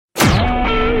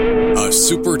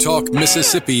SuperTalk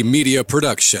Mississippi media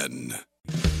production.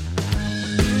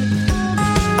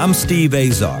 I'm Steve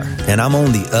Azar, and I'm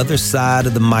on the other side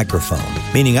of the microphone,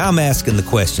 meaning I'm asking the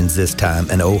questions this time,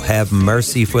 and oh, have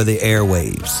mercy for the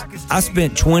airwaves. I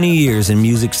spent 20 years in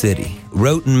Music City,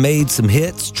 wrote and made some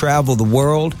hits, traveled the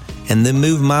world, and then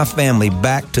moved my family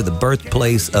back to the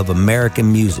birthplace of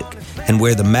American music and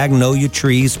where the magnolia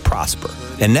trees prosper.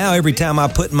 And now every time I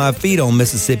put my feet on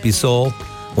Mississippi soil,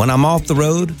 when I'm off the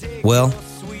road, well,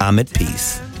 I'm at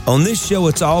peace. On this show,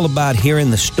 it's all about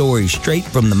hearing the stories straight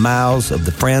from the mouths of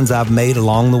the friends I've made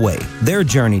along the way, their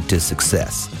journey to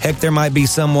success. Heck, there might be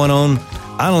someone on,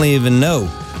 I don't even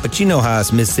know, but you know how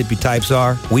us Mississippi types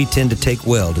are. We tend to take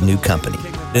well to new company.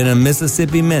 In a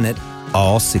Mississippi Minute,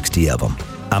 all 60 of them.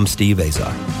 I'm Steve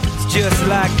Azar. It's just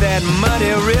like that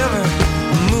muddy river,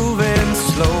 moving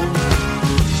slow.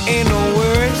 Ain't no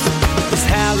worries, it's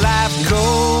how life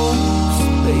goes,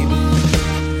 baby.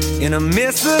 In a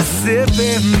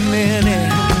Mississippi Minute.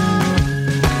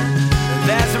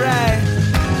 That's right.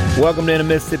 Welcome to In a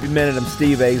Mississippi Minute. I'm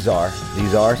Steve Azar.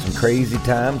 These are some crazy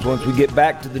times. Once we get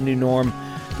back to the new norm,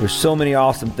 there's so many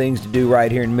awesome things to do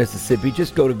right here in Mississippi.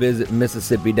 Just go to visit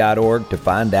Mississippi.org to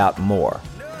find out more.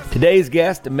 Today's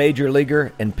guest, a major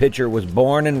leaguer and pitcher, was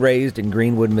born and raised in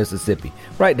Greenwood, Mississippi,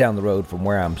 right down the road from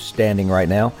where I'm standing right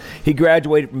now. He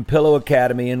graduated from Pillow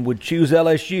Academy and would choose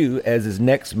LSU as his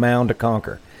next mound to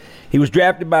conquer. He was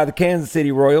drafted by the Kansas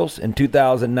City Royals in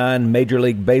 2009 Major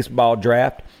League Baseball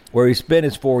draft, where he spent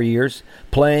his 4 years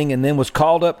playing and then was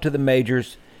called up to the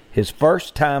majors. His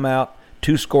first time out,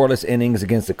 2 scoreless innings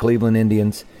against the Cleveland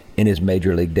Indians in his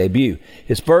Major League debut.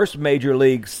 His first Major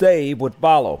League save would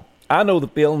follow. I know the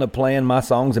feeling of playing my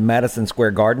songs in Madison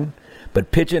Square Garden,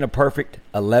 but pitching a perfect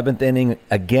 11th inning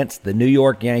against the New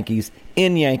York Yankees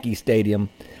in Yankee Stadium,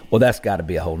 well, that's got to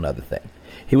be a whole nother thing.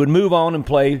 He would move on and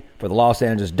play for the Los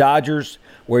Angeles Dodgers,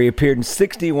 where he appeared in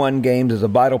 61 games as a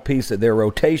vital piece of their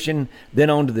rotation, then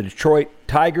on to the Detroit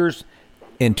Tigers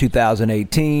in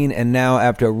 2018, and now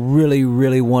after a really,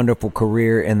 really wonderful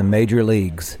career in the major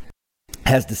leagues,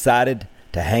 has decided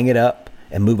to hang it up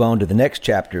and move on to the next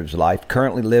chapter of his life,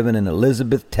 currently living in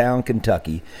Elizabethtown,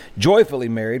 Kentucky, joyfully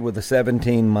married with a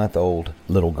 17-month-old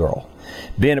little girl.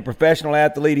 Being a professional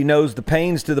athlete, he knows the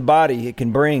pains to the body it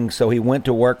can bring, so he went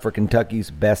to work for Kentucky's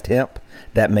best hemp.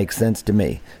 That makes sense to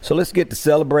me. So let's get to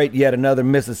celebrate yet another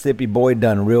Mississippi boy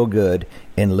done real good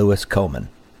in Lewis Coleman.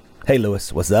 Hey,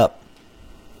 Lewis, what's up?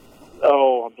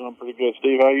 Oh, I'm doing pretty good,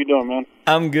 Steve. How you doing, man?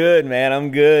 I'm good, man.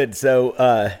 I'm good.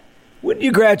 So, when did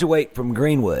you graduate from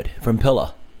Greenwood, from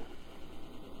Pillow?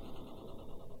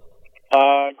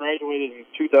 I graduated in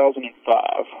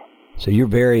 2005. So you're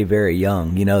very, very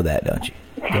young. You know that, don't you?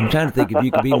 I'm trying to think if you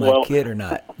could be my kid or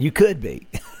not. You could be.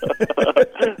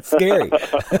 Scary.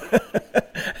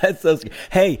 That's so scary.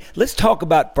 Hey, let's talk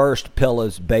about first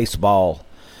Pillow's baseball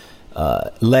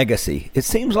legacy. It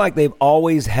seems like they've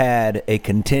always had a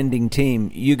contending team.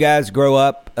 You guys grow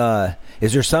up.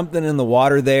 Is there something in the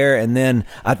water there? And then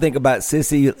I think about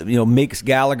Sissy, Meeks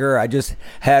Gallagher. I just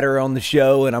had her on the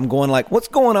show, and I'm going like, what's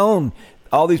going on?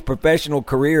 All these professional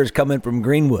careers coming from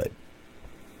Greenwood.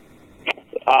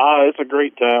 It's a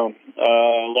great town.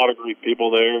 A lot of great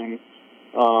people there, and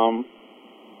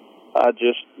I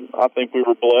think we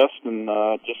were blessed, and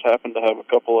just happened to have a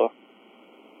couple of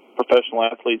professional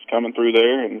athletes coming through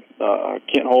there, and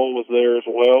Kent Hull was there as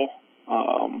well.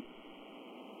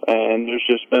 And there's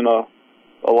just been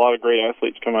a lot of great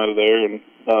athletes come out of there, and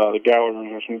the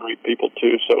Gallaghers are some great people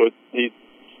too. So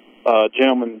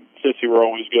Jim and Sissy were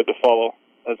always good to follow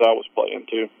as I was playing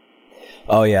too.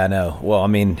 Oh yeah, I know. Well, I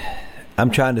mean,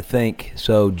 I'm trying to think.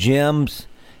 So Jim's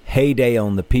heyday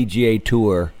on the PGA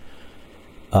Tour.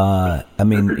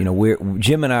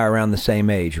 Jim and I are around the same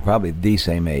age, or probably the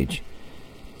same age.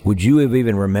 Would you have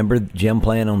even remembered Jim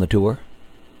playing on the tour?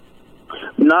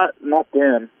 Not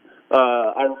then.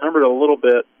 I remembered a little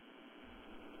bit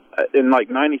in like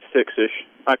 96-ish.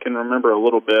 I can remember a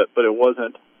little bit, but it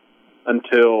wasn't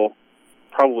until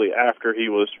probably after he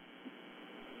was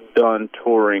done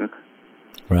touring,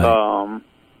 right,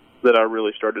 that I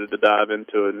really started to dive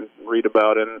into it and read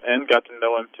about it and got to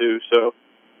know him too. So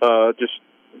just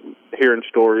hearing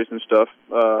stories and stuff.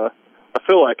 I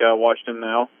feel like I watched him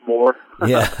now more.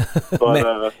 Yeah. But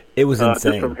man, it was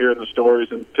insane. Just from hearing the stories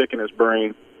and picking his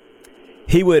brain.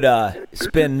 He would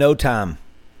spend no time.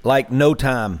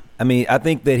 I mean, I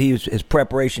think that his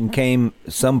preparation came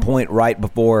some point right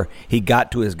before he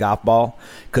got to his golf ball,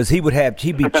 because he'd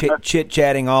be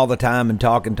chit-chatting all the time and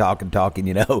talking,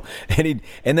 and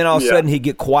then all of a sudden he'd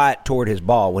get quiet toward his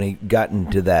ball when he got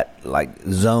into that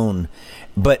zone.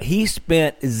 But he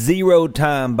spent zero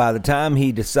time by the time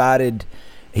he decided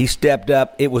he stepped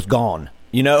up. It was gone.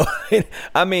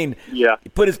 I mean, Yeah. he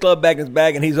put his glove back in his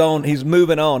bag, and he's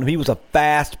moving on. He was a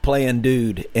fast-playing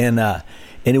dude, and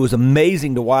it was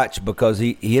amazing to watch because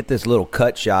he hit this little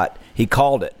cut shot. He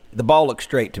called it. The ball looked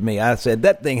straight to me. I said,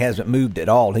 that thing hasn't moved at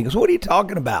all. And he goes, what are you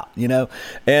talking about?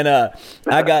 And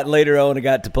I got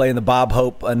to play in the Bob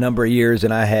Hope a number of years,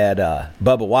 and I had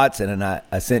Bubba Watson, and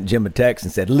I sent Jim a text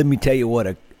and said, let me tell you what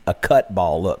a cut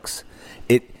ball looks.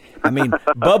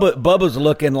 Bubba's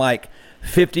looking like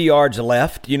 50 yards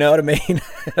left, you know what I mean?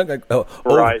 I'm like,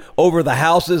 Right. Over the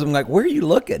houses. I'm like, where are you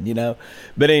looking,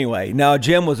 But anyway, now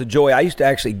Jim was a joy. I used to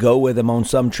actually go with him on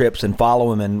some trips and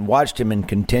follow him and watched him in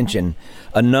contention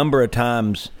a number of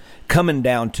times coming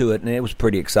down to it, and it was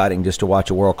pretty exciting just to watch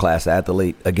a world-class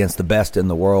athlete against the best in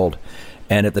the world.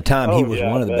 And at the time, he was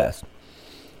one of the best.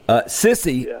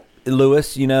 Sissy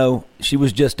Lewis, she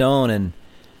was just on, and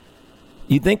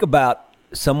you think about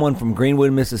someone from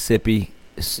Greenwood, Mississippi.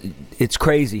 It's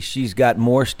crazy. She's got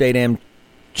more state am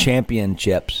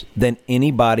championships than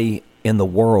anybody in the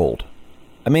world.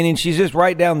 I mean, and she's just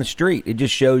right down the street. It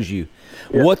just shows you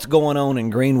what's going on in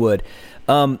Greenwood.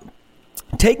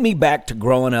 Take me back to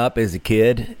growing up as a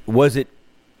kid. Was it,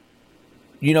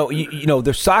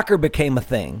 the soccer became a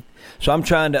thing. So I'm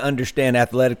trying to understand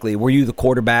athletically. Were you the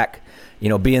quarterback?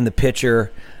 Being the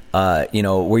pitcher?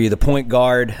 Were you the point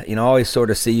guard? I always sort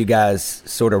of see you guys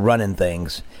sort of running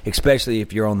things, especially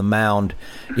if you're on the mound.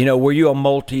 Were you a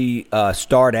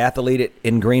multi-starred athlete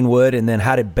in Greenwood? And then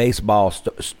how did baseball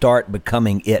start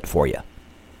becoming it for you?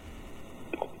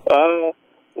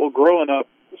 Well, growing up,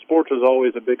 sports was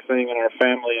always a big thing in our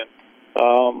family. And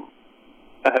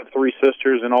I have 3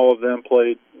 sisters, and all of them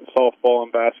played softball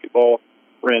and basketball,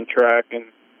 ran track. And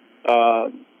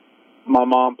my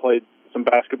mom played some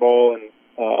basketball and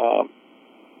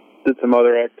did some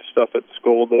other active stuff at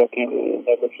school that I can't really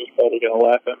remember. She's probably going to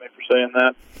laugh at me for saying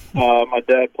that. My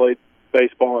dad played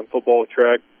baseball and football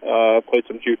track, played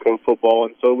some JUCO football,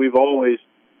 and so we've always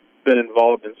been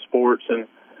involved in sports. And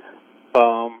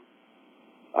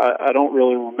I don't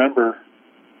really remember,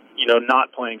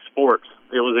 not playing sports.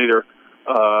 It was either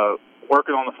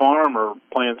working on the farm or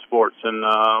playing sports. And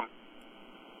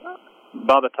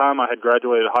by the time I had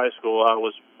graduated high school, I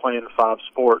was playing 5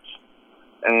 sports.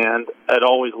 And I'd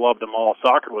always loved them all.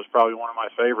 Soccer was probably one of my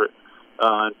favorite,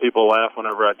 and people laugh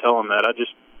whenever I tell them that. I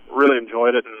just really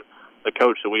enjoyed it, and the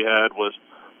coach that we had was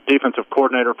defensive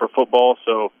coordinator for football,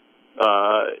 so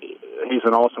he's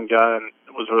an awesome guy, and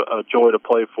it was a joy to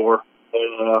play for.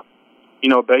 And,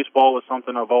 baseball was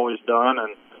something I've always done,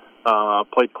 and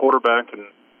played quarterback and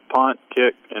punt,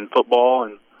 kick, and football,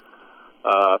 and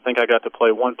I think I got to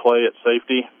play one play at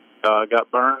safety. Got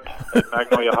burned at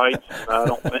Magnolia Heights.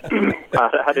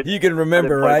 I didn't, you can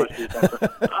remember, right?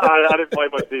 I didn't play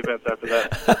much defense after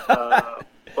that.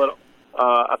 But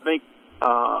I think,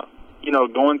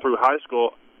 going through high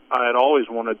school, I had always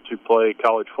wanted to play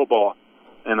college football,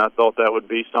 and I thought that would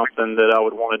be something that I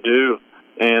would want to do.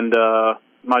 And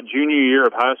my junior year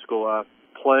of high school, I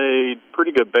played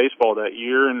pretty good baseball that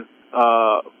year and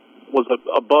was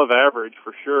above average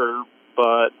for sure,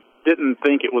 but didn't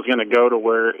think it was going to go to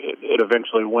where it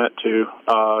eventually went to.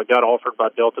 Got offered by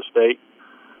Delta State.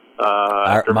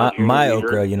 My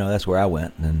Okra, that's where I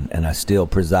went, and I still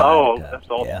preside. Oh, that's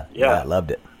awesome. Yeah, I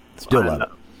loved it. Still love it.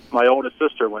 My oldest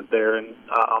sister went there and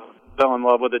fell in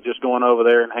love with it just going over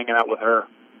there and hanging out with her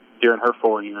during her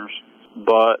 4 years.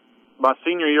 But my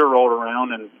senior year rolled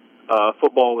around, and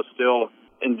football was still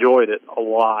enjoyed it a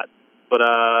lot. But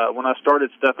when I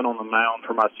started stepping on the mound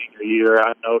for my senior year,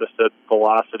 I noticed that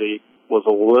velocity was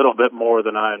a little bit more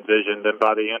than I envisioned. And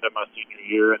by the end of my senior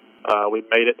year, we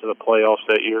made it to the playoffs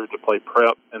that year to play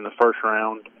prep in the first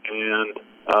round, and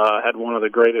had one of the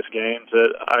greatest games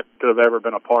that I could have ever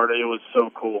been a part of. It was so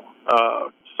cool.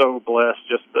 So blessed,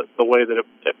 just the way that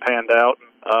it panned out.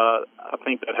 I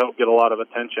think that helped get a lot of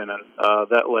attention, and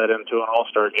that led into an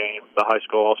all-star game, the high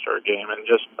school all-star game. And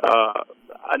just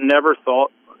I never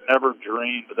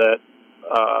dreamed that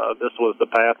this was the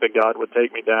path that God would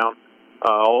take me down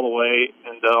all the way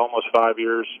into almost 5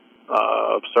 years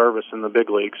of service in the big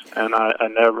leagues. And I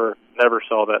never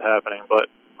saw that happening. But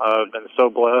I've been so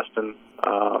blessed, and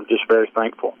I'm just very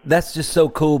thankful. That's just so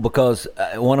cool, because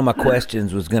one of my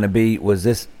questions was going to be, was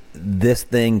this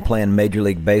thing playing Major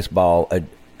League Baseball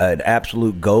an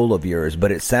absolute goal of yours?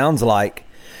 But it sounds like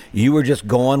you were just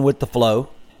going with the flow,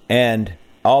 and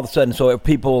all of a sudden, so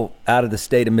people out of the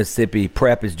state of Mississippi,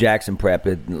 Prep is Jackson Prep.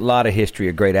 A lot of history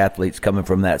of great athletes coming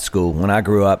from that school. When I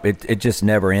grew up, it just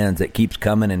never ends. It keeps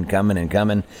coming and coming and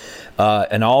coming.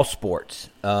 And all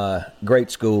sports. Great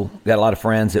school. Got a lot of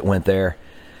friends that went there.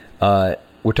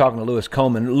 We're talking to Lewis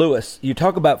Coleman. Lewis, you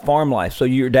talk about farm life. So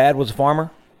your dad was a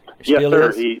farmer? Yes, Still sir.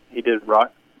 is? He did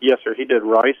rice. Yes, sir. He did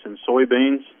rice and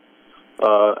soybeans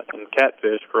and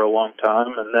catfish for a long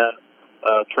time, and then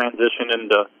transitioned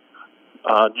into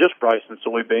just rice and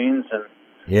soybeans. And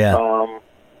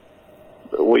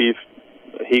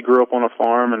he grew up on a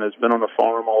farm and has been on a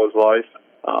farm all his life.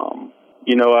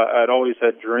 I'd always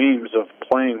had dreams of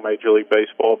playing Major League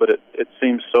Baseball, but it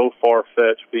seems so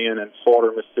far-fetched being in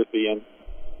Slaughter, Mississippi, and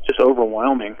just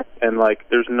overwhelming. And,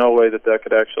 there's no way that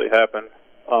could actually happen.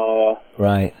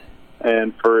 Right.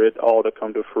 And for it all to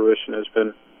come to fruition has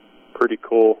been pretty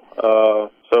cool.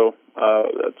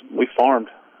 We farmed.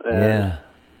 And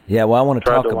well, I want to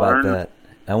talk about that.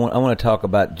 I want to talk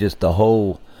about just the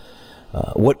whole,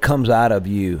 what comes out of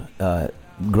you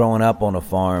growing up on a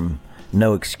farm.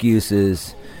 No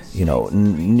excuses, you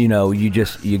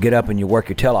get up and you work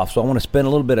your tail off. So I want to spend a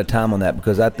little bit of time on that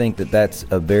because I think that that's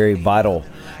a very vital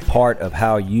part of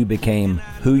how you became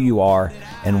who you are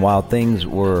and while things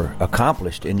were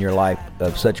accomplished in your life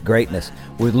of such greatness.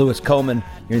 With Lewis Coleman,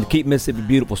 you're in the Keep Mississippi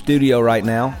Beautiful studio right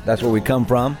now. That's where we come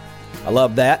from. I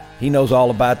love that. He knows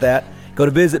all about that. Go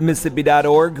to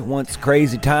visitmississippi.org once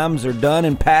crazy times are done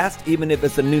and past, even if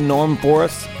it's a new norm for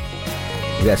us.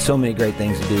 We got so many great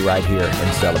things to do right here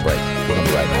and celebrate. We're going to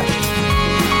be right back.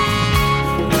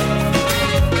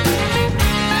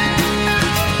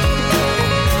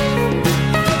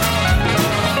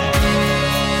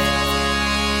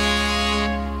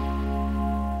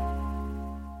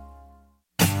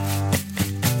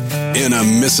 In a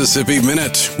Mississippi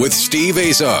Minute with Steve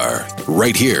Azar,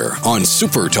 right here on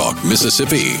Super Talk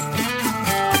Mississippi.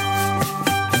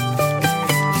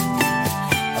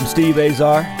 Steve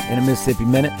Azar in a Mississippi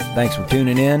Minute. Thanks for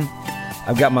tuning in.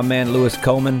 I've got my man Lewis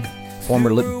Coleman, former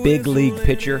big league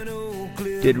pitcher,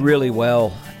 did really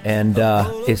well, and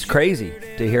it's crazy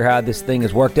to hear how this thing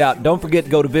has worked out. Don't forget to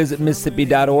go to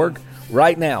visitmississippi.org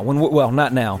right now,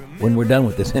 not now, when we're done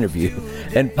with this interview,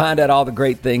 and find out all the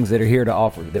great things that are here to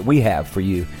offer, that we have for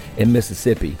you in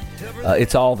Mississippi.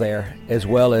 It's all there, as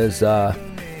well as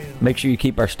make sure you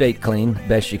keep our state clean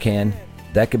best you can.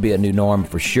 That could be a new norm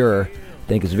for sure. I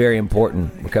think it's very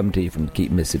important. We're coming to you from the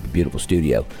Keep Mississippi Beautiful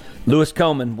studio. Lewis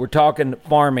Coleman, we're talking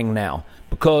farming now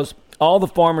because all the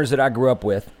farmers that I grew up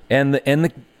with and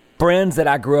the friends that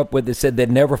I grew up with that said they'd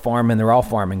never farm, and they're all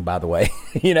farming, by the way.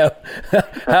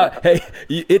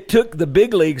 It took the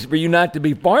big leagues for you not to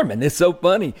be farming. It's so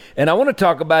funny. And I want to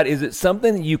talk about, is it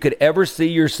something that you could ever see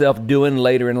yourself doing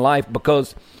later in life?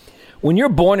 Because when you're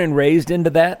born and raised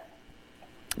into that,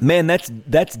 man, that's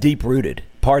deep-rooted.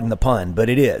 Pardon the pun, but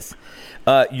it is.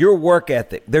 Your work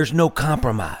ethic, there's no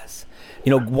compromise.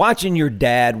 Watching your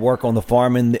dad work on the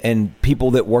farm and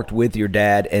people that worked with your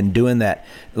dad and doing that,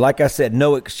 like I said,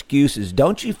 no excuses.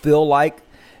 Don't you feel like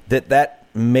that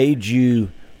made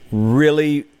you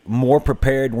really more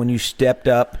prepared when you stepped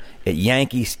up at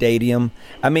Yankee Stadium?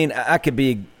 I mean, I could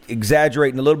be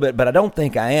exaggerating a little bit, but I don't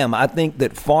think I am. I think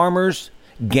that farmers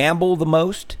gamble the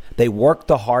most. They work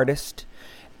the hardest.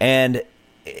 And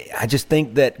I just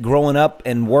think that growing up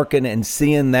and working and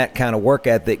seeing that kind of work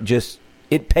ethic,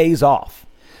 it pays off.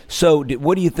 So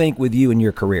what do you think with you and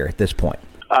your career at this point?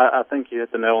 I think you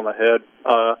hit the nail on the head.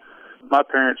 My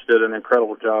parents did an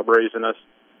incredible job raising us.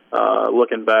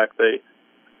 Looking back,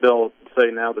 they'll say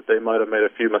now that they might have made a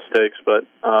few mistakes, but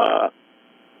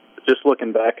just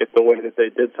looking back at the way that they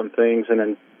did some things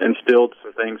and instilled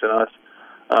some things in us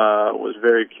was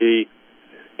very key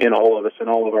in all of us, in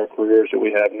all of our careers that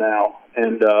we have now.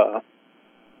 And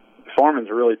farming's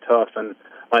really tough. And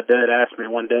my dad asked me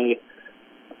one day,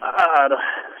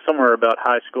 somewhere about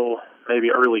high school,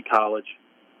 maybe early college,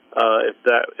 if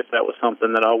that was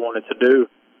something that I wanted to do.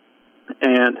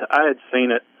 And I had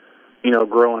seen it,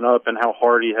 growing up and how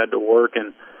hard he had to work.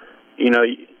 And,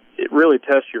 it really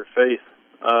tests your faith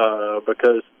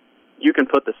because you can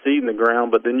put the seed in the ground,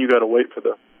 but then you got to wait for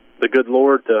the good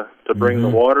Lord to bring the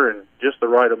water and just the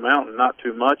right amount and not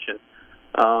too much. And,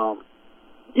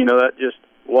 that just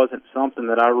wasn't something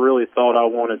that I really thought I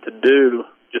wanted to do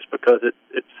just because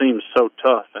it seems so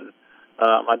tough. And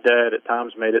my dad at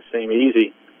times made it seem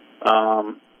easy.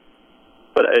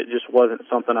 But it just wasn't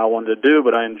something I wanted to do,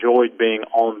 but I enjoyed being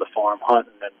on the farm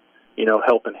hunting and,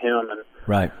 helping him. And,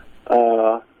 right.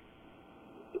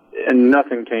 And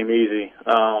nothing came easy.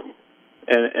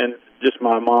 And just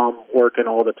my mom working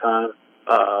all the time,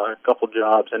 a couple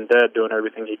jobs, and Dad doing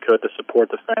everything he could to support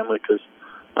the family because,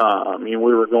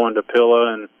 we were going to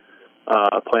Pilla and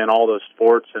playing all those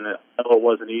sports, and it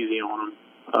wasn't easy on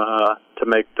them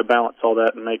to balance all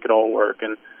that and make it all work.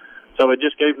 And so it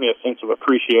just gave me a sense of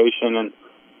appreciation and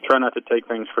try not to take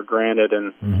things for granted.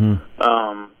 And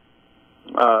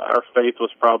our faith was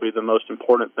probably the most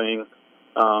important thing,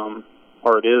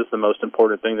 or it is the most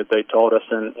important thing that they taught us,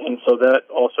 and so that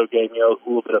also gave me a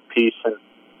little bit of peace and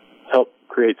helped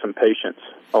create some patience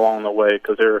along the way,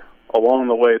 because along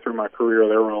the way through my career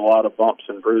there were a lot of bumps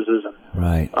and bruises, and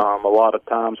right. A lot of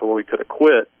times where we could have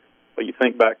quit. But you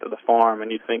think back to the farm,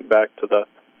 and you think back to the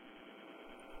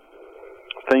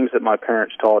things that my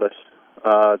parents taught us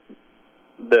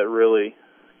that really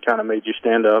kind of made you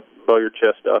stand up, bow your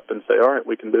chest up, and say, all right,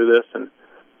 we can do this, and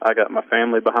I got my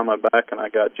family behind my back, and I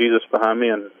got Jesus behind me,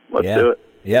 and let's do it.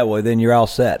 Yeah, well, then you're all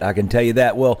set. I can tell you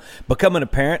that. Well, becoming a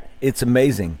parent, it's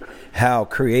amazing how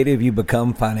creative you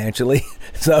become financially.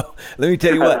 So let me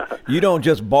tell you what, you don't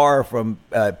just borrow from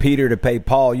Peter to pay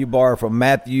Paul. You borrow from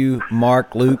Matthew,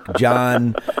 Mark, Luke,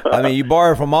 John. I mean, you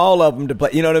borrow from all of them to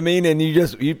play, you know what I mean? And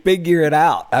you figure it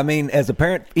out. I mean, as a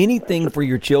parent, anything for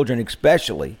your children,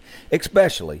 especially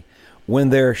when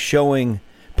they're showing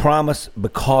promise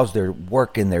because they're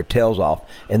working their tails off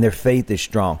and their faith is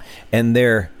strong and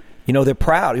they're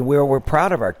proud. We're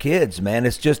proud of our kids, man.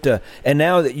 It's just and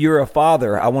now that you're a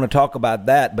father, I want to talk about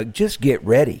that, but just get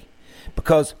ready,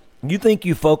 because you think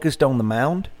you focused on the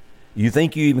mound. You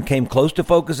think you even came close to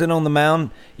focusing on the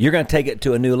mound. You're going to take it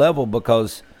to a new level,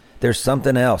 because there's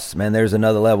something else, man. There's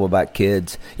another level about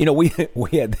kids. We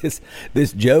had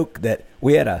this joke that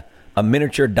we had a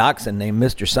miniature dachshund named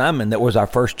Mr. Simon that was our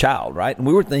first child, right? And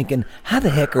we were thinking, how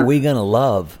the heck are we going to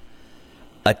love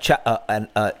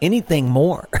anything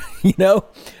more,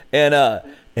 and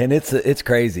it's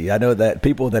crazy. I know that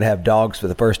people that have dogs for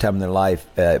the first time in their life,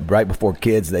 right before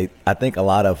kids, I think a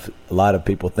lot of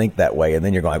people think that way, and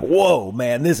then you're going, whoa,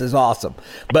 man, this is awesome.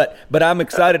 But I'm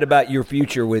excited about your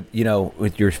future with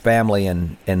your family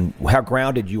and how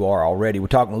grounded you are already. We're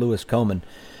talking Lewis Coleman,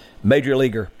 major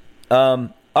leaguer. All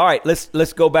right,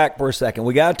 let's go back for a second.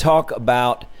 We got to talk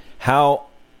about how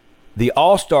the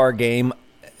All-Star game.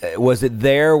 Was it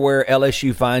there where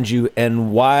LSU finds you,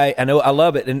 and why? I know I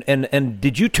love it. And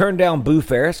did you turn down Boo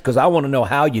Ferris? Because I want to know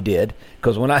how you did.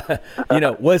 Because when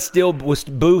was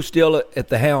Boo still at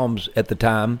the helms at the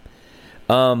time?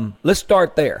 Let's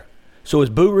start there. So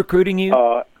was Boo recruiting you?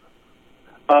 It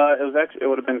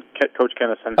would have been Coach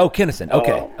Kennison. Oh, Kennison.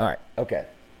 Okay, all right, okay.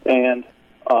 And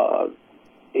I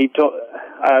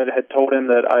had told him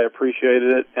that I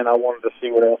appreciated it, and I wanted to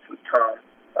see what else was coming.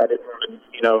 I didn't want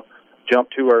to,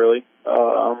 jump too early,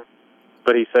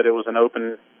 but he said it was an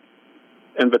open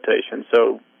invitation,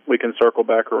 so we can circle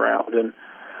back around. And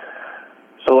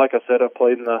so, like I said, I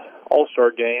played in the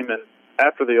All-Star game, and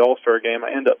after the All-Star game,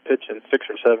 I ended up pitching 6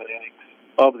 or 7 innings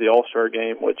of the All-Star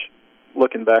game, which,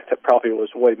 looking back, that probably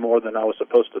was way more than I was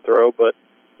supposed to throw, but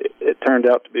it turned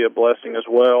out to be a blessing as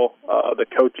well. The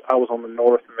coach, I was on the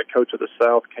North, and the coach of the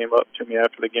South came up to me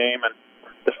after the game, and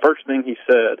the first thing he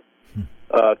said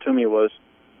to me was,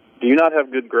 do you not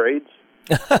have good grades?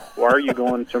 Why are you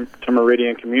going to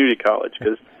Meridian Community College?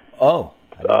 Because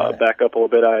back up a little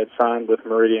bit, I had signed with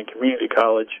Meridian Community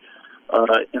College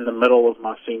in the middle of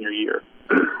my senior year.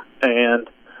 And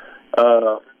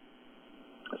so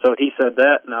he said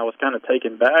that, and I was kind of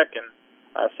taken back, and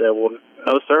I said, well,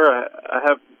 no, sir, I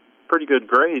have pretty good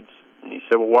grades. And he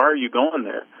said, well, why are you going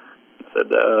there? I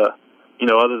said,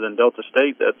 other than Delta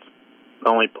State, that's the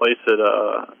only place that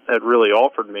had really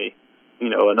offered me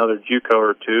another JUCO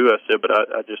or two. I said, but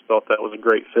I just thought that was a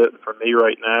great fit for me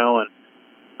right now. And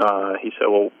he said,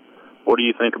 well, what do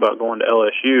you think about going to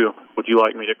LSU? Would you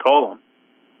like me to call them?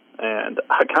 And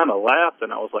I kind of laughed,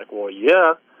 and I was like, well,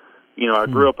 yeah. I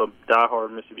grew up a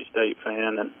diehard Mississippi State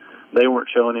fan, and they weren't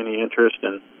showing any interest.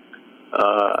 And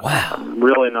I'm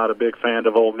really not a big fan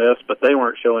of Ole Miss, but they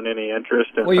weren't showing any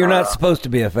interest. And, well, you're not supposed to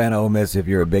be a fan of Ole Miss if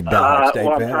you're a big diehard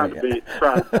State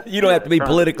fan. You don't have to be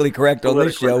politically correct on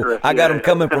this show. Correct. I got them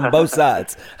coming from both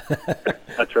sides.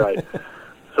 That's right.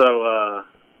 So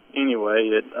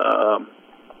anyway,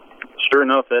 sure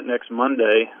enough, that next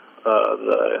Monday,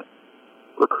 the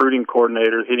recruiting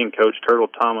coordinator, hitting coach Turtle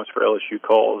Thomas for LSU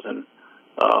calls, and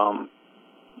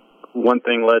one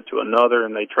thing led to another,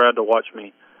 and they tried to watch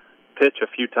me pitch a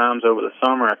few times over the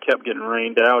summer. I kept getting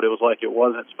rained out. It was like it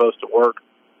wasn't supposed to work.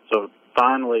 So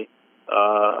finally,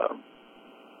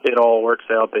 it all works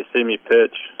out. They see me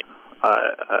pitch.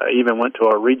 I even went to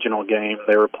a regional game.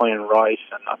 They were playing Rice,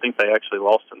 and I think they actually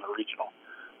lost in the regional.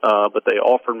 But they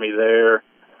offered me there.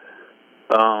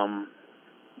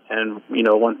 And,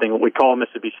 one thing, we call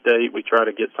Mississippi State. We try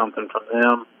to get something from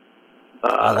them.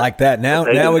 I like that.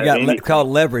 Now we got called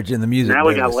leverage in the music business.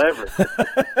 We got leverage.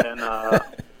 And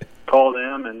call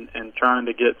them and trying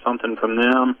to get something from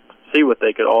them, see what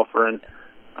they could offer. And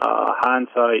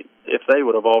hindsight, if they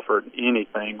would have offered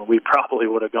anything, we probably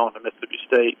would have gone to Mississippi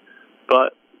State.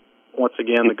 But once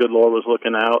again, the good Lord was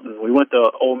looking out, and we went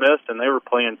to Ole Miss, and they were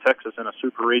playing Texas in a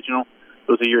super regional.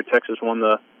 It was the year Texas won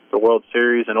the World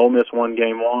Series, and Ole Miss won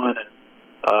Game 1,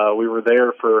 and we were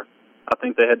there for, I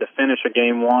think they had to finish a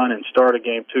Game 1 and start a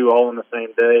Game 2 all in the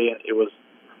same day, and it was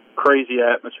crazy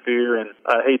atmosphere, and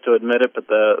I hate to admit it, but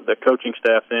the coaching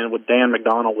staff then, with Dan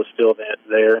McDonald was still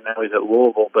there, and now he's at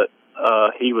Louisville, but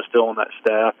he was still on that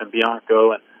staff, and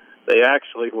Bianco, and they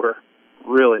actually were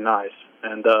really nice,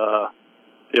 and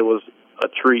it was a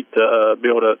treat to be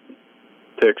able to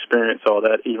experience all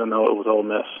that, even though it was Ole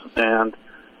Miss. And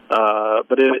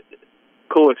but it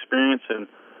cool experience, and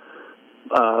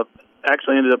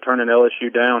actually ended up turning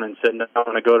LSU down and said, "No, I'm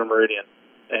going to go to Meridian."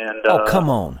 And come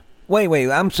on.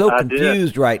 Wait! I'm so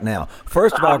confused right now.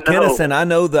 First of all, Kennison, I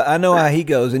know how he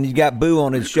goes, and he's got Boo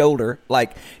on his shoulder,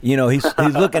 like he's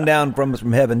looking down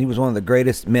from heaven. He was one of the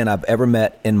greatest men I've ever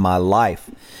met in my life,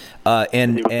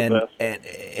 and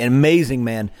amazing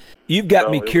man. You've got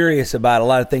me curious about a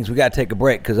lot of things. We got to take a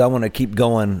break because I want to keep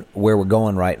going where we're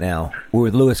going right now. We're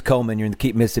with Lewis Coleman. You're in the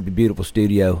Keep Mississippi Beautiful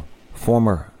studio,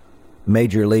 former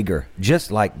major leaguer,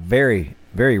 just like very,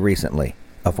 very recently.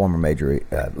 A former major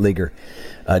leaguer,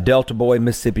 Delta boy,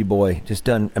 Mississippi boy, just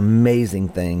done amazing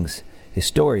things. His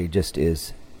story just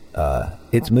is,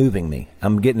 it's moving me.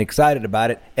 I'm getting excited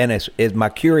about it, and as my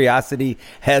curiosity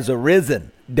has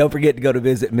arisen. Don't forget to go to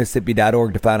visit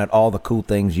Mississippi.org to find out all the cool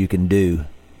things you can do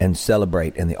and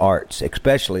celebrate in the arts,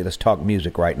 especially, let's talk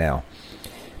music right now.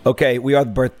 Okay, we are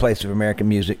the birthplace of American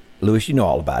music. Lewis, you know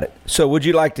all about it. So would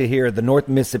you like to hear the North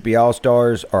Mississippi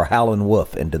All-Stars or Howlin'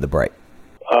 Wolf into the break?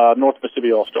 North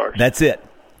Mississippi All-Stars. That's it.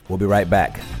 We'll be right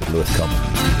back with Lewis Coleman.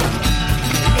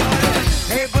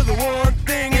 Hey, but the one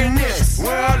thing in this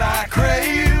world I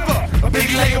crave, a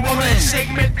big-legged woman shake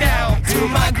me down to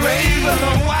my grave.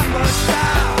 Oh, I must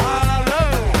die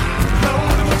alone.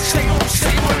 No, shake 'em down,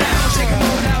 shake 'em on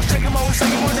down, shake 'em on,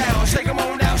 shake 'em on down, shake 'em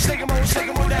on down, shake 'em on, shake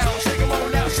 'em on down, shake 'em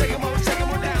on down, shake 'em on, shake 'em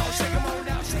on down, shake 'em on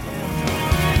down, shake 'em on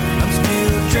down. I'm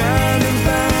still trying to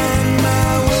find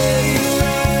my way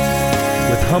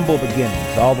around. With humble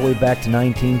beginnings all the way back to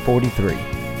 1943,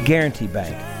 Guarantee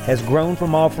Bank has grown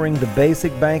from offering the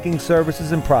basic banking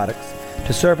services and products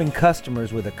to serving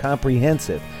customers with a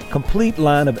comprehensive, complete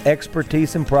line of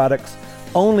expertise and products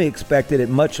only expected at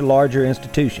much larger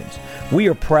institutions. We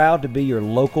are proud to be your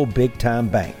local big-time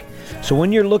bank. So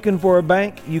when you're looking for a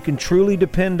bank you can truly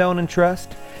depend on and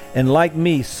trust, and like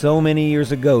me so many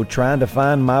years ago trying to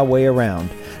find my way around,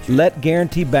 let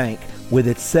Guarantee Bank with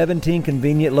its 17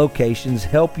 convenient locations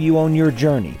help you on your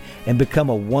journey and become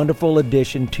a wonderful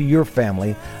addition to your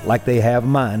family like they have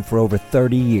mine for over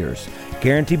 30 years.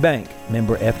 Guarantee Bank,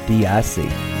 member FDIC.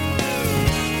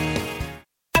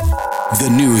 The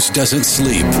news doesn't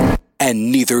sleep,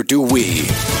 and neither do we.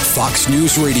 Fox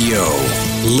News Radio.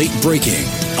 Late breaking,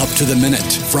 up to the minute,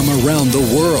 from around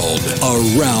the world,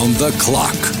 around the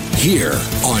clock. Here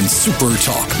on Super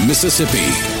Talk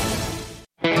Mississippi.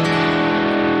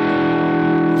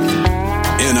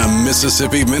 In a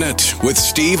Mississippi Minute with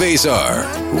Steve Azar,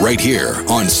 right here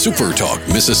on Super Talk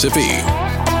Mississippi.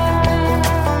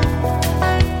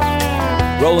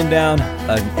 Rolling down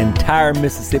an entire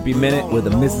Mississippi Minute with a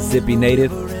Mississippi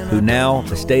native who now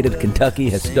the state of Kentucky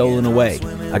has stolen away.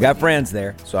 I got friends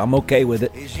there, so I'm okay with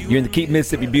it. You're in the Keep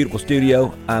Mississippi Beautiful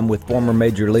studio. I'm with former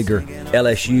major leaguer,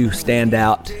 LSU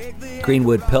standout,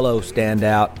 Greenwood Pillow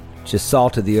standout, just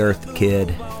salt of the earth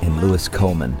kid, and Lewis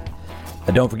Coleman.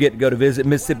 Don't forget to go to visit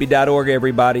Mississippi.org,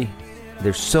 everybody.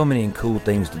 There's so many cool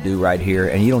things to do right here,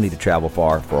 and you don't need to travel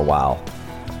far for a while.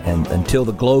 And until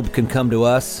the globe can come to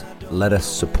us, let us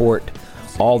support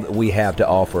all that we have to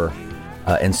offer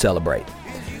and celebrate.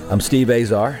 I'm Steve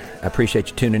Azar. I appreciate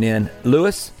you tuning in.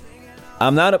 Lewis,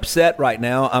 I'm not upset right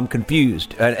now. I'm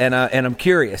confused, and I'm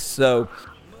curious. So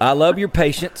I love your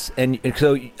patience, and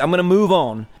so I'm going to move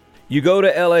on. You go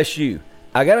to LSU.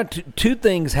 I got two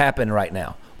things happen right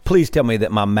now. Please tell me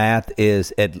that my math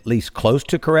is at least close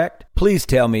to correct. Please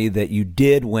tell me that you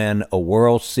did win a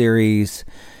World Series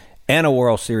and a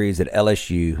World Series at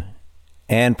LSU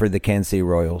and for the Kansas City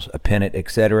Royals, a pennant,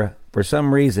 etc. For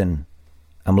some reason,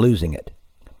 I'm losing it.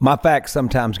 My facts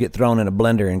sometimes get thrown in a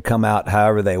blender and come out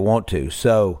however they want to.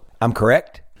 So, I'm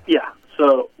correct? Yeah.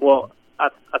 So, well, I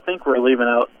think we're leaving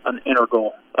out an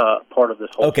integral part of this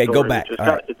whole story. Okay, go back. All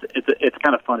right. It's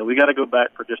kind of funny. We got to go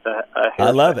back for just a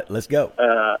I love it. Let's go.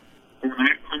 I'm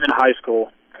in high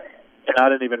school, and I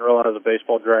didn't even realize a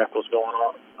baseball draft was going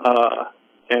on.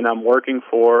 And I'm working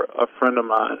for a friend of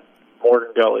mine,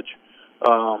 Morgan Gullidge.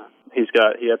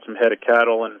 He had some head of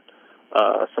cattle and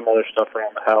some other stuff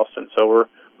around the house, and so we're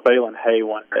baling hay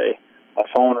one day. My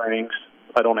phone rings.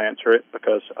 I don't answer it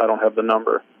because I don't have the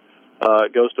number.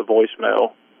 It goes to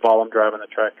voicemail. While I'm driving the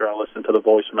tractor, I listen to the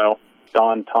voicemail.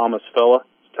 Don Thomas fella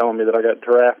is telling me that I got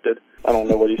drafted. I don't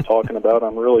know what he's talking about.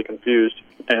 I'm really confused.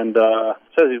 And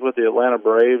says he's with the Atlanta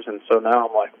Braves, and so now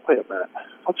I'm like, wait a minute,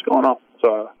 what's going on?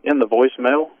 So in the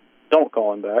voicemail, don't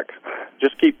call him back.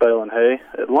 Just keep baling hay.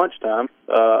 At lunchtime,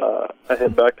 I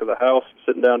head back to the house,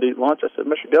 sitting down to eat lunch. I said,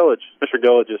 Mr.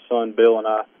 Gullich's son, Bill, and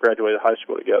I graduated high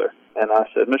school together. And I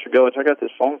said, Mr. Gullich, I got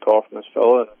this phone call from this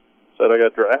fella and said I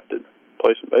got drafted to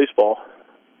play some baseball.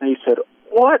 And he said,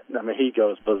 what? I mean, he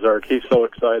goes berserk. He's so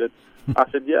excited. I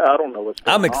said, yeah, I don't know what's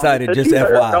going on. I'm excited, said, just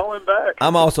FYI. Call him back.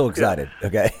 I'm also excited,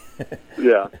 okay?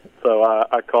 Yeah, so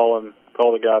I call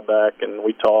the guy back, and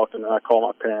we talked, and then I call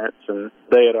my parents, and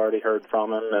they had already heard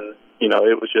from him, and, you know,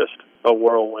 it was just a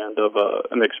whirlwind of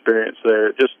an experience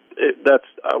there.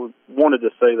 I wanted to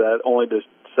say that only to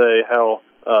say how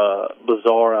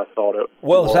bizarre I thought it was.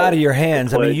 Well, it's out of your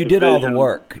hands. I mean, you did all the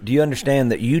work. Do you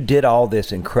understand that you did all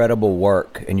this incredible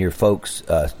work, and your folks,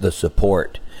 the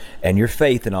support, and your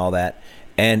faith and all that,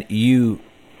 and you,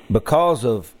 because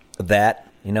of that,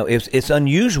 you know, it's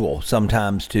unusual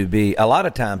sometimes to be, a lot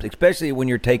of times, especially when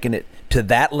you're taking it to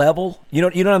that level. You know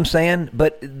what I'm saying?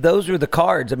 But those are the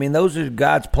cards. I mean, those are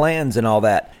God's plans and all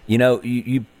that. You know,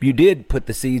 you did put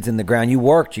the seeds in the ground. You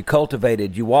worked, you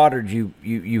cultivated, you watered,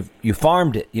 you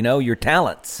farmed it, you know, your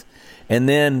talents. And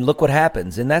then look what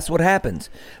happens. And that's what happens.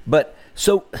 But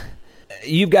so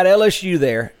you've got LSU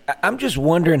there. I'm just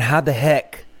wondering how the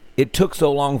heck it took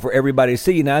so long for everybody to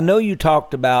see you. Now, I know you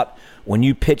talked about when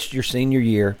you pitched your senior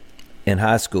year in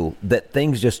high school that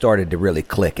things just started to really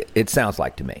click. It sounds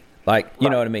like to me. Like, you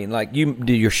know what I mean? Like, you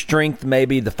do your strength,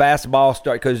 maybe the fastball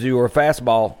start, because you were a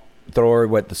fastball thrower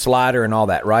with the slider and all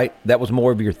that, right? That was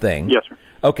more of your thing. Yes, sir.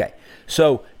 Okay.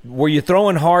 So were you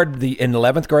throwing hard in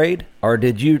 11th grade, or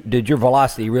did your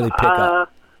velocity really pick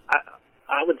up?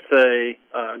 I would say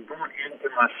going into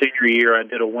my senior year, I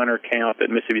did a winter camp at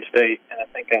Mississippi State, and I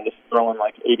think I was throwing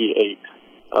like 88,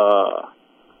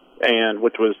 and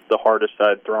which was the hardest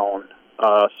I'd thrown.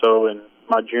 So in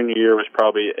my junior year was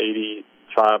probably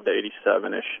 85 to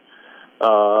 87-ish.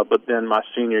 But then my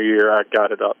senior year, I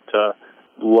got it up to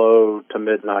low to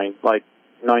mid-90, like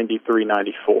 93,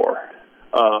 94.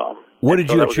 What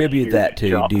did you attribute that to,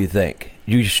 jump. Do you think?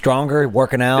 You stronger,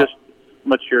 working out? Just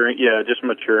maturing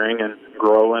and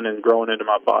growing into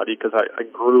my body, because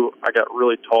I got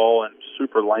really tall and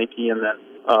super lanky, and then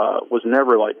was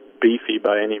never like beefy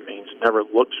by any means, never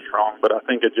looked strong, but I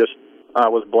think I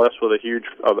was blessed with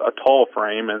a tall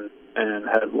frame and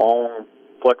had long,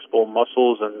 flexible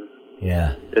muscles, and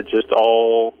it just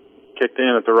all kicked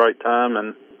in at the right time.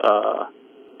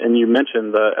 And you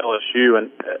mentioned the LSU,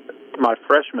 and my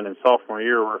freshman and sophomore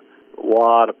year were a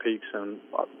lot of peaks and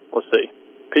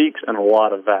a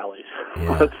lot of valleys.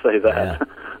 Yeah. Let's say that.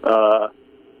 Yeah.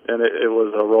 And it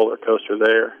was a roller coaster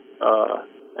there.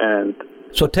 And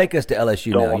so take us to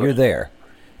LSU now. You're there.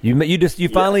 You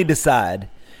finally decide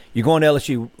you're going to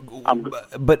LSU.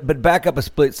 But back up a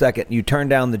split second. You turn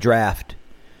down the draft.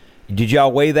 Did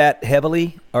y'all weigh that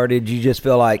heavily, or did you just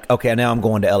feel like, okay, now I'm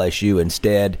going to LSU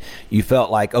instead? You felt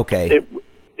like, okay.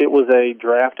 It was a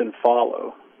draft and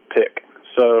follow pick.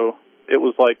 So it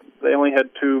was like they only had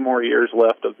 2 more years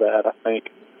left of that, I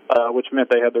think, which meant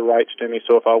they had the rights to me.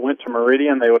 So if I went to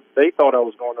Meridian, they thought I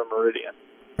was going to Meridian.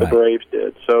 The Braves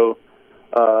did. So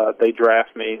they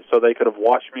draft me, so they could have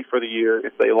watched me for the year.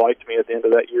 If they liked me at the end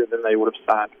of that year, then they would have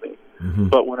signed me. Mm-hmm.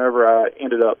 But whenever I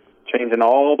ended up changing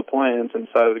all the plans and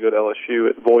decided to go to LSU,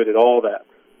 it voided all that.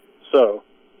 So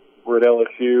we're at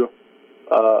LSU.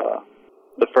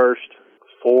 The first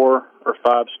 4 or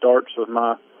 5 starts of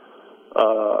my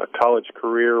college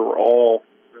career were all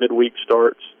midweek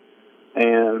starts,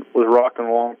 and was rocking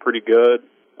along pretty good,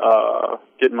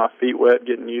 getting my feet wet,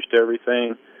 getting used to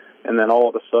everything, and then all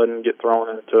of a sudden get thrown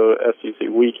into SEC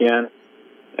weekend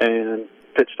and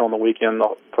pitched on the weekend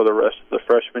for the rest of the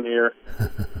freshman year.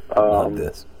 Love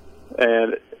this.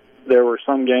 And there were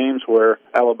some games where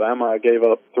Alabama, I gave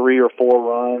up 3 or 4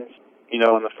 runs, in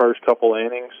the first couple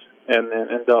innings, and then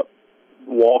end up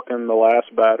walking the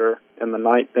last batter in the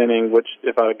 9th inning, which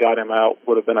if I got him out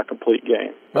would have been a complete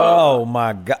game. Oh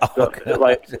my God!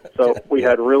 So we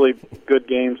had really good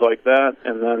games like that,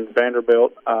 and then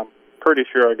Vanderbilt, I'm pretty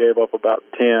sure I gave up about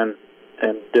 10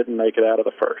 and didn't make it out of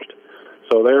the first.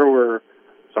 So there were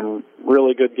some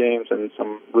really good games and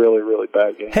some really, really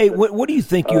bad games. Hey, what do you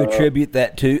think you attribute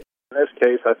that to? In this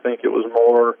case, I think it was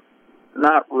more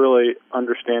not really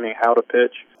understanding how to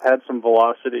pitch. Had some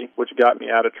velocity, which got me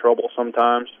out of trouble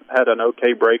sometimes. Had an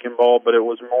okay breaking ball, but it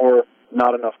was more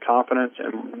not enough confidence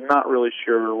and not really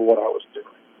sure what I was doing.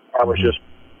 I was just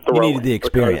throwing. You needed the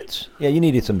experience. You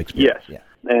needed some experience. Yes.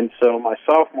 And so my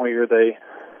sophomore year,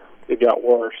 it got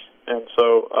worse. And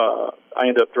so I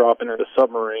ended up dropping into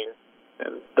submarine,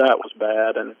 and that was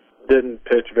bad, and didn't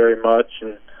pitch very much.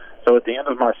 And so at the end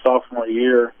of my sophomore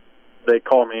year, they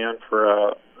called me in for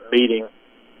a meeting,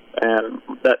 and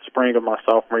that spring of my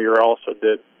sophomore year I also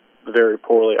did very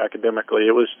poorly academically.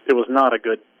 It was not a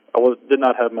good. Did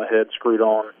not have my head screwed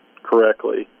on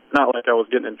correctly. Not like I was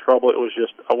getting in trouble. It was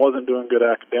just I wasn't doing good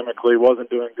academically, wasn't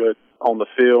doing good on the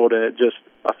field, and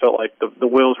I felt like the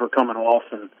wheels were coming off.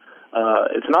 And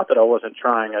it's not that I wasn't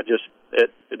trying. It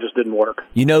just didn't work.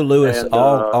 You know, Lewis, and,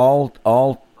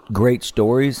 all great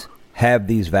stories have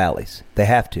these valleys. They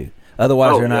have to.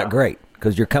 Otherwise, they're not great,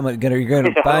 because you're going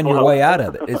to find your way out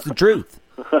of it. It's the truth.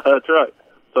 That's right.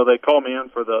 So they called me in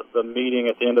for the meeting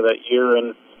at the end of that year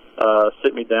and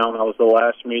sit me down. I was the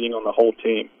last meeting on the whole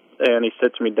team. And he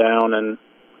sits me down, and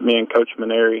me and Coach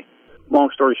Maneri,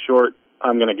 long story short,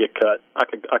 I'm going to get cut. I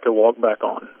could walk back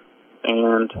on.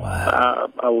 And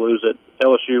I lose it.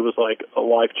 LSU was like a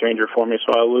life changer for me,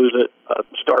 so I lose it. I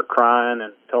start crying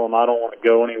and tell them I don't want to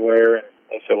go anywhere. And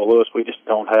they said, well, Lewis, we just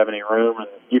don't have any room, and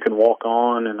you can walk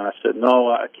on. And I said,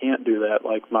 no, I can't do that.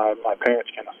 Like, my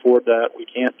parents can't afford that. We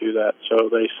can't do that. So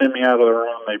they send me out of the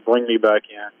room. They bring me back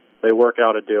in. They work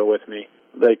out a deal with me.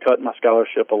 They cut my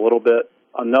scholarship a little bit,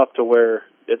 enough to where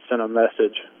it sent a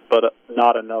message, but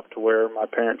not enough to where my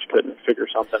parents couldn't figure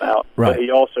something out. Right. But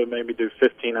he also made me do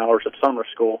 15 hours of summer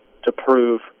school to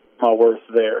prove my worth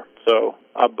there. So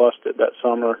I busted that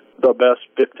summer. The best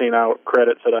 15-hour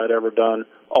credits that I'd ever done.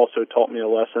 Also taught me a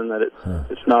lesson that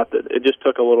it's not that it just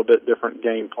took a little bit different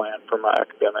game plan for my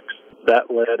academics. That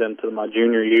led into my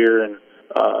junior year, and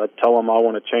tell them I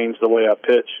want to change the way I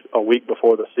pitch a week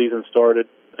before the season started,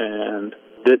 and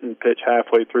didn't pitch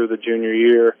halfway through the junior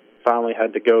year. Finally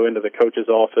had to go into the coach's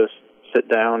office, sit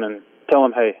down, and tell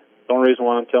him, hey, the only reason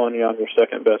why I'm telling you I'm your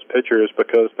second best pitcher is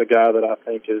because the guy that I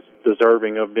think is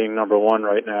deserving of being number one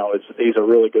right now, he's a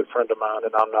really good friend of mine,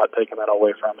 and I'm not taking that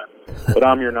away from him. But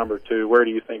I'm your number two. Where do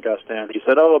you think I stand? He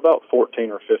said, about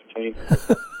 14 or 15.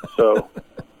 So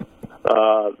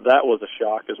that was a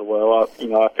shock as well.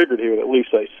 I figured he would at least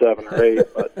say 7 or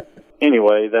 8. But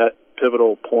anyway, that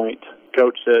pivotal point,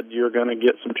 Coach said, you're going to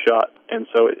get some shot. And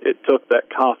so it took that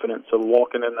confidence of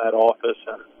walking in that office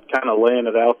and kind of laying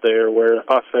it out there where if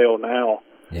I fail now,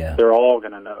 they're all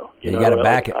going to know. You got to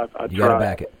back it. You got to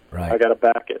back it. Right. I got to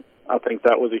back it. I think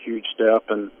that was a huge step.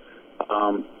 And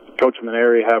Coach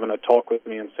Maneri having a talk with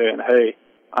me and saying, hey,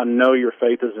 I know your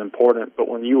faith is important, but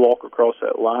when you walk across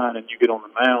that line and you get on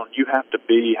the mound, you have to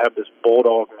have this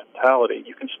bulldog mentality.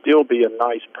 You can still be a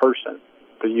nice person,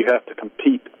 but you have to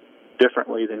compete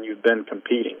differently than you've been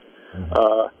competing.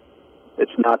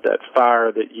 It's not that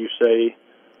fire that you say,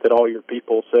 that all your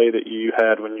people say that you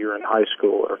had when you were in high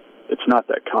school, or it's not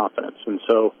that confidence. And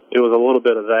so it was a little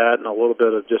bit of that and a little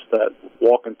bit of just that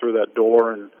walking through that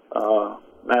door. And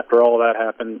after all that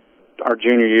happened, our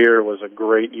junior year was a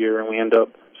great year, and we ended up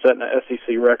setting an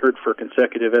SEC record for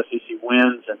consecutive SEC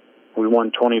wins, and we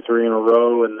won 23 in a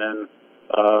row, and then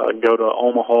go to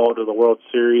Omaha to the World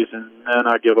Series, and then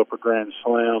I give up a Grand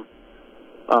Slam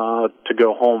to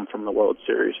go home from the World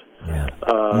Series.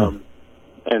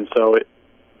 And so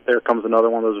there comes another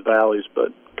one of those valleys.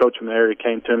 But Coach Maneri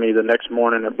came to me the next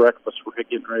morning at breakfast. We're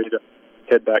getting ready to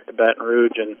head back to Baton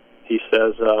Rouge, and he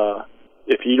says,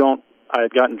 I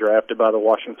had gotten drafted by the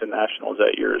Washington Nationals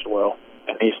that year as well.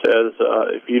 And he says,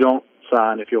 if you don't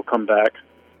sign, if you'll come back,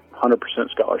 100%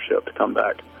 scholarship to come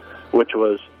back, which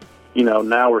was,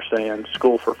 now we're saying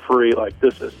school for free like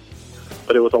this is.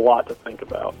 But it was a lot to think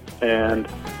about. And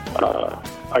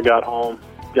I got home,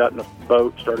 got in a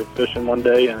boat, started fishing one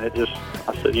day, and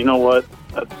I said, you know what,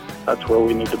 that's where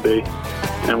we need to be.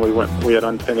 And we had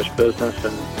unfinished business,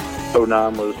 and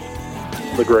 2009 was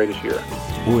the greatest year.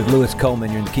 We're with Lewis Coleman.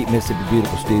 You're in the Keep Mississippi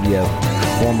Beautiful studio,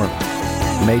 former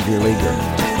major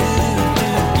leaguer.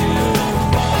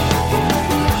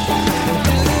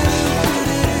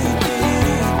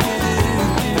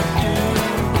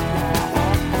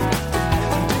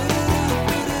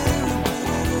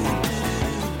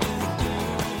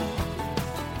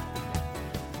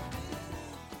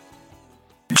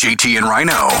 JT and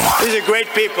Rhino. These are great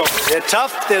people. They're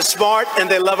tough, they're smart, and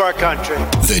they love our country.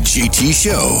 The JT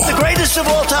Show. The greatest of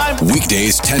all time.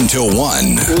 Weekdays 10 till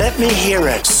 1. Let me hear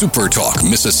it. Super Talk,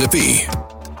 Mississippi.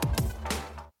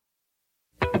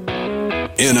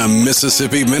 In a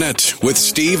Mississippi Minute with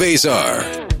Steve Azar.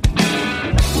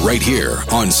 Right here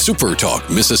on Super Talk,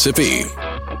 Mississippi.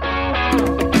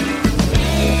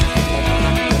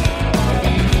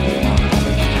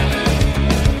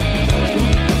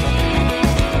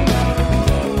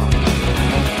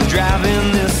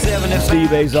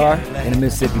 Steve Azar in a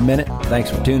Mississippi Minute. Thanks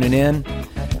for tuning in.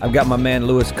 I've got my man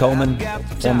Lewis Coleman,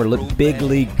 former big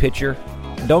league pitcher.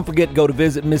 Don't forget to go to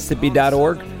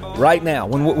visitmississippi.org right now,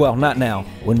 not now,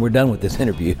 when we're done with this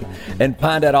interview, and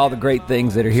find out all the great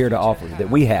things that are here to offer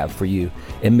that we have for you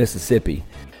in Mississippi.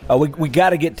 We got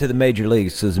to get to the major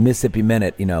leagues because the Mississippi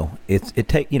Minute, we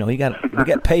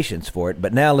got patience for it.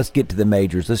 But now let's get to the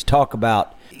majors. Let's talk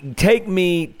about. Take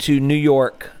me to New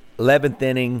York, 11th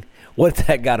inning. What's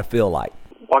that got to feel like?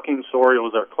 Joaquin Soria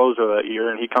was our closer that year,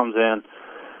 and he comes in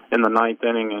the 9th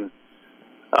inning, and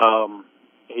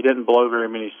he didn't blow very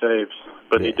many saves,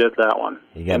 but he did that one.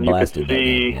 He got and blasted.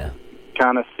 You could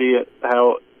kind of see it,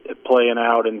 how it playing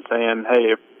out, and saying,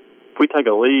 hey, if we take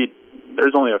a lead,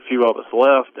 there's only a few of us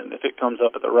left, and if it comes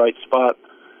up at the right spot,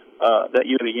 that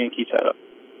year the Yankees had a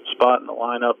spot in the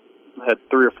lineup, had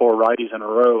 3 or 4 righties in a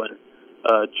row, and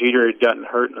Jeter had gotten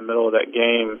hurt in the middle of that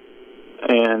game,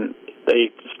 and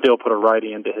they still put a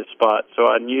righty into his spot. So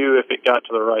I knew if it got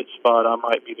to the right spot, I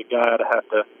might be the guy to have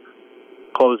to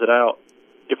close it out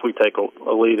if we take a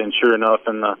lead. And sure enough,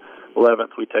 in the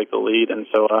 11th, we take the lead. And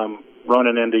so I'm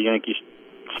running into Yankee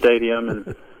Stadium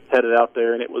and headed out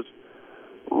there, and it was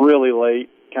really late,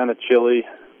 kind of chilly,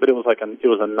 but it was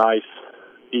a nice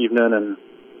evening, and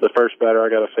the first batter I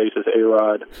got to face is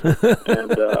A-Rod.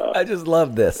 And I just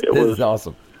love this. This is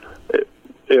awesome.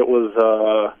 It was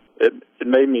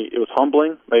it was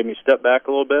humbling, made me step back a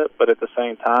little bit, but at the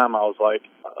same time I was like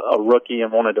a rookie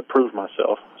and wanted to prove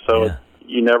myself. So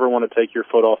you never want to take your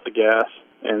foot off the gas,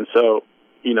 and so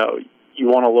you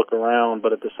want to look around,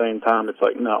 but at the same time it's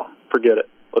like, no, forget it.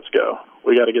 Let's go.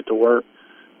 We got to get to work.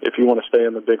 If you want to stay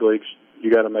in the big leagues,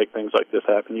 you got to make things like this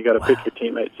happen. You got to pick your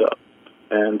teammates up.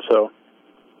 And so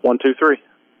 1, 2, 3.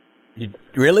 You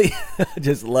really?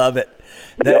 Just love it.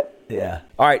 Yeah.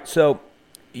 All right, so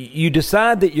you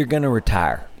decide that you're going to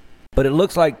retire, but it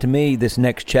looks like to me this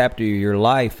next chapter of your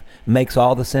life makes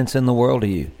all the sense in the world to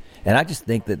you. And I just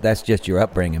think that that's just your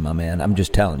upbringing, my man. I'm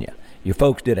just telling you. Your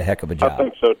folks did a heck of a job. I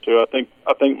think so, too. I think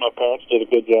my parents did a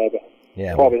good job.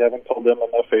 Yeah, probably haven't told them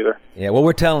enough either. Yeah, well,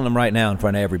 we're telling them right now in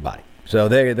front of everybody. So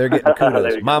they're getting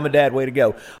kudos. Mom and Dad, way to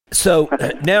go. So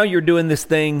now you're doing this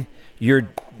thing. You're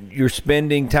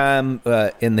spending time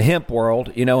in the hemp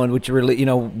world, and which really,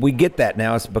 we get that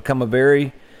now. It's become a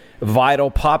very vital,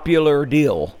 popular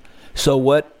deal. So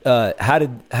what? How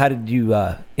did you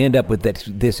end up with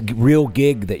this real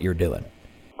gig that you're doing?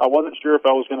 I wasn't sure if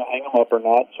I was going to hang them up or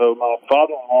not. So my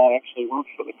father-in-law actually works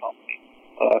for the company,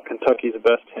 Kentucky's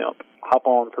Best Hemp. Hop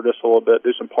on for just a little bit,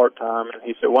 do some part-time, and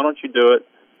he said, "Why don't you do it?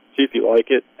 See if you like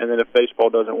it, and then if baseball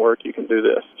doesn't work, you can do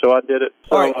this." So I did it.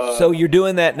 So, all right, so you're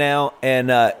doing that now,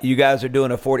 and you guys are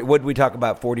doing a 40. What did we talk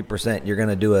about? 40%. You're going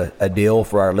to do a deal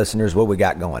for our listeners. What we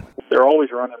got going? They're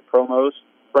always running promos.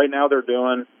 Right now, they're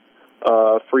doing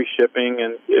free shipping,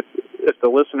 and if the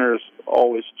listeners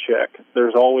always check,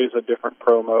 there's always a different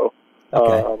promo.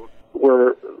 Okay.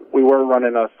 We were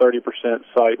running a 30%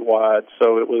 site-wide,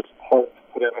 so it was hard to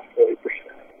put in a 30%.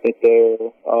 But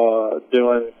they're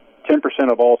doing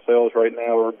 10% of all sales right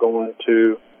now are going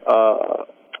to a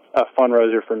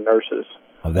fundraiser for nurses.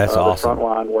 Oh, that's awesome. The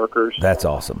frontline workers. That's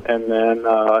awesome. And then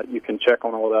you can check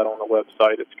on all that on the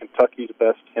website. It's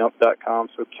Kentucky'sBestHemp.com,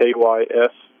 so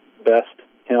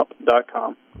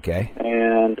KYSBestHemp.com. Okay.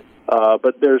 And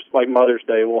but there's like Mother's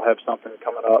Day, we'll have something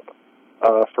coming up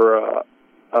for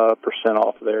a percent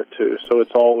off there too. So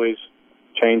it's always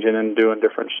changing and doing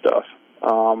different stuff.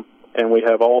 And we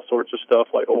have all sorts of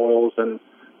stuff like oils and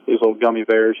these little gummy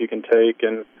bears you can take,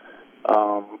 and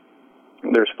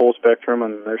there's full spectrum,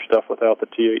 and there's stuff without the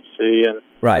THC, and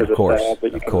right, there's of course, a salve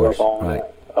that you can course, rub on. Right.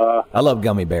 I love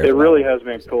gummy bears. It really has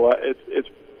been cool. It's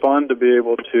fun to be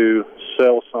able to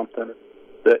sell something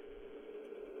that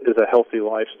is a healthy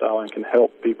lifestyle and can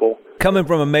help people. Coming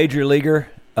from a major leaguer,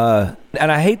 and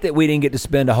I hate that we didn't get to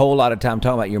spend a whole lot of time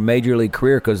talking about your major league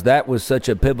career because that was such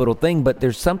a pivotal thing, but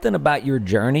there's something about your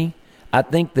journey I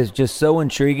think that's just so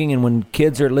intriguing, and when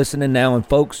kids are listening now and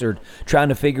folks are trying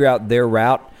to figure out their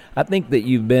route, I think that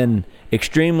you've been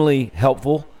extremely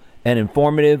helpful and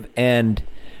informative, and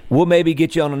we'll maybe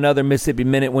get you on another Mississippi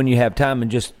Minute when you have time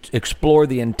and just explore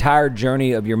the entire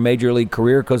journey of your major league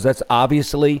career because that's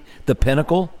obviously the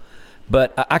pinnacle.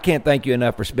 But I can't thank you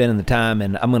enough for spending the time,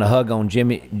 and I'm going to hug on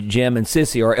Jim and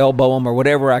Sissy or elbow them or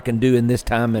whatever I can do in this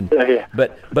time. And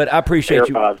But I appreciate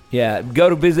you. Yeah, go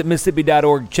to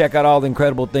visitmississippi.org. Check out all the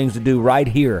incredible things to do right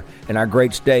here in our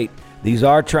great state. These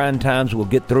are trying times. We'll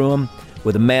get through them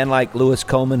with a man like Lewis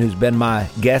Coleman, who's been my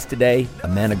guest today, a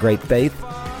man of great faith.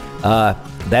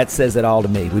 That says it all to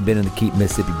me. We've been in the Keep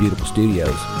Mississippi Beautiful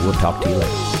Studios. We'll talk to you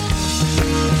later.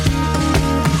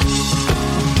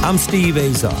 I'm Steve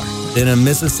Azar. then a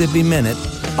Mississippi Minute,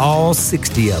 all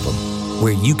 60 of them,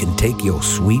 where you can take your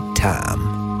sweet time.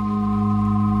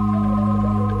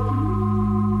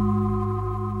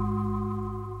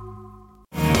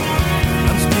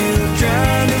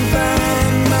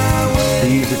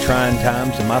 These are trying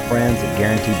times, and my friends at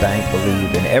Guarantee Bank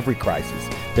believe in every crisis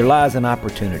there lies an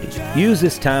opportunity. Use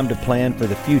this time to plan for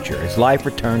the future as life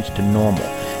returns to normal.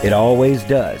 It always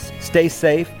does. Stay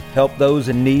safe, help those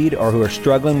in need or who are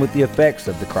struggling with the effects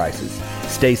of the crisis.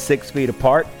 Stay 6 feet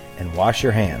apart and wash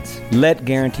your hands. Let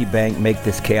Guarantee Bank make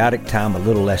this chaotic time a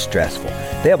little less stressful.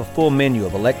 They have a full menu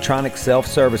of electronic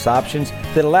self-service options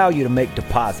that allow you to make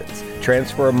deposits,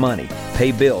 transfer money,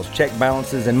 pay bills, check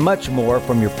balances, and much more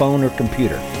from your phone or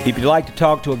computer. If you'd like to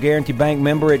talk to a Guarantee Bank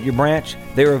member at your branch,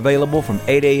 they're available from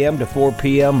 8 a.m. to 4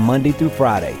 p.m. Monday through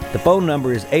Friday. The phone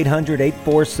number is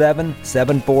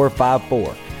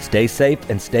 800-847-7454. Stay safe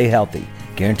and stay healthy.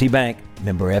 Guarantee Bank,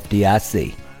 member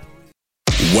FDIC.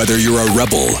 Whether you're a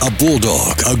Rebel, a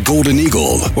Bulldog, a Golden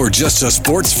Eagle, or just a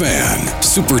sports fan,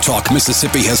 Super Talk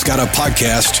Mississippi has got a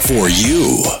podcast for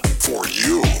you. For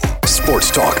you. Sports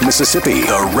Talk Mississippi,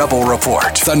 The Rebel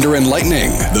Report, Thunder and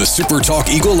Lightning, the Super Talk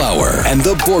Eagle Hour, and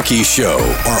The Borky Show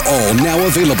are all now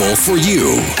available for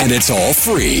you. And it's all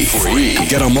free.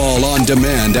 Get them all on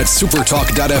demand at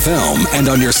supertalk.fm and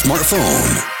on your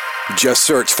smartphone. Just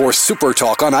search for Super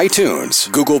Talk on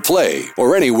iTunes, Google Play,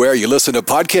 or anywhere you listen to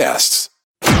podcasts.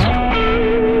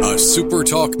 A Super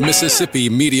Talk Mississippi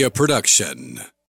media production.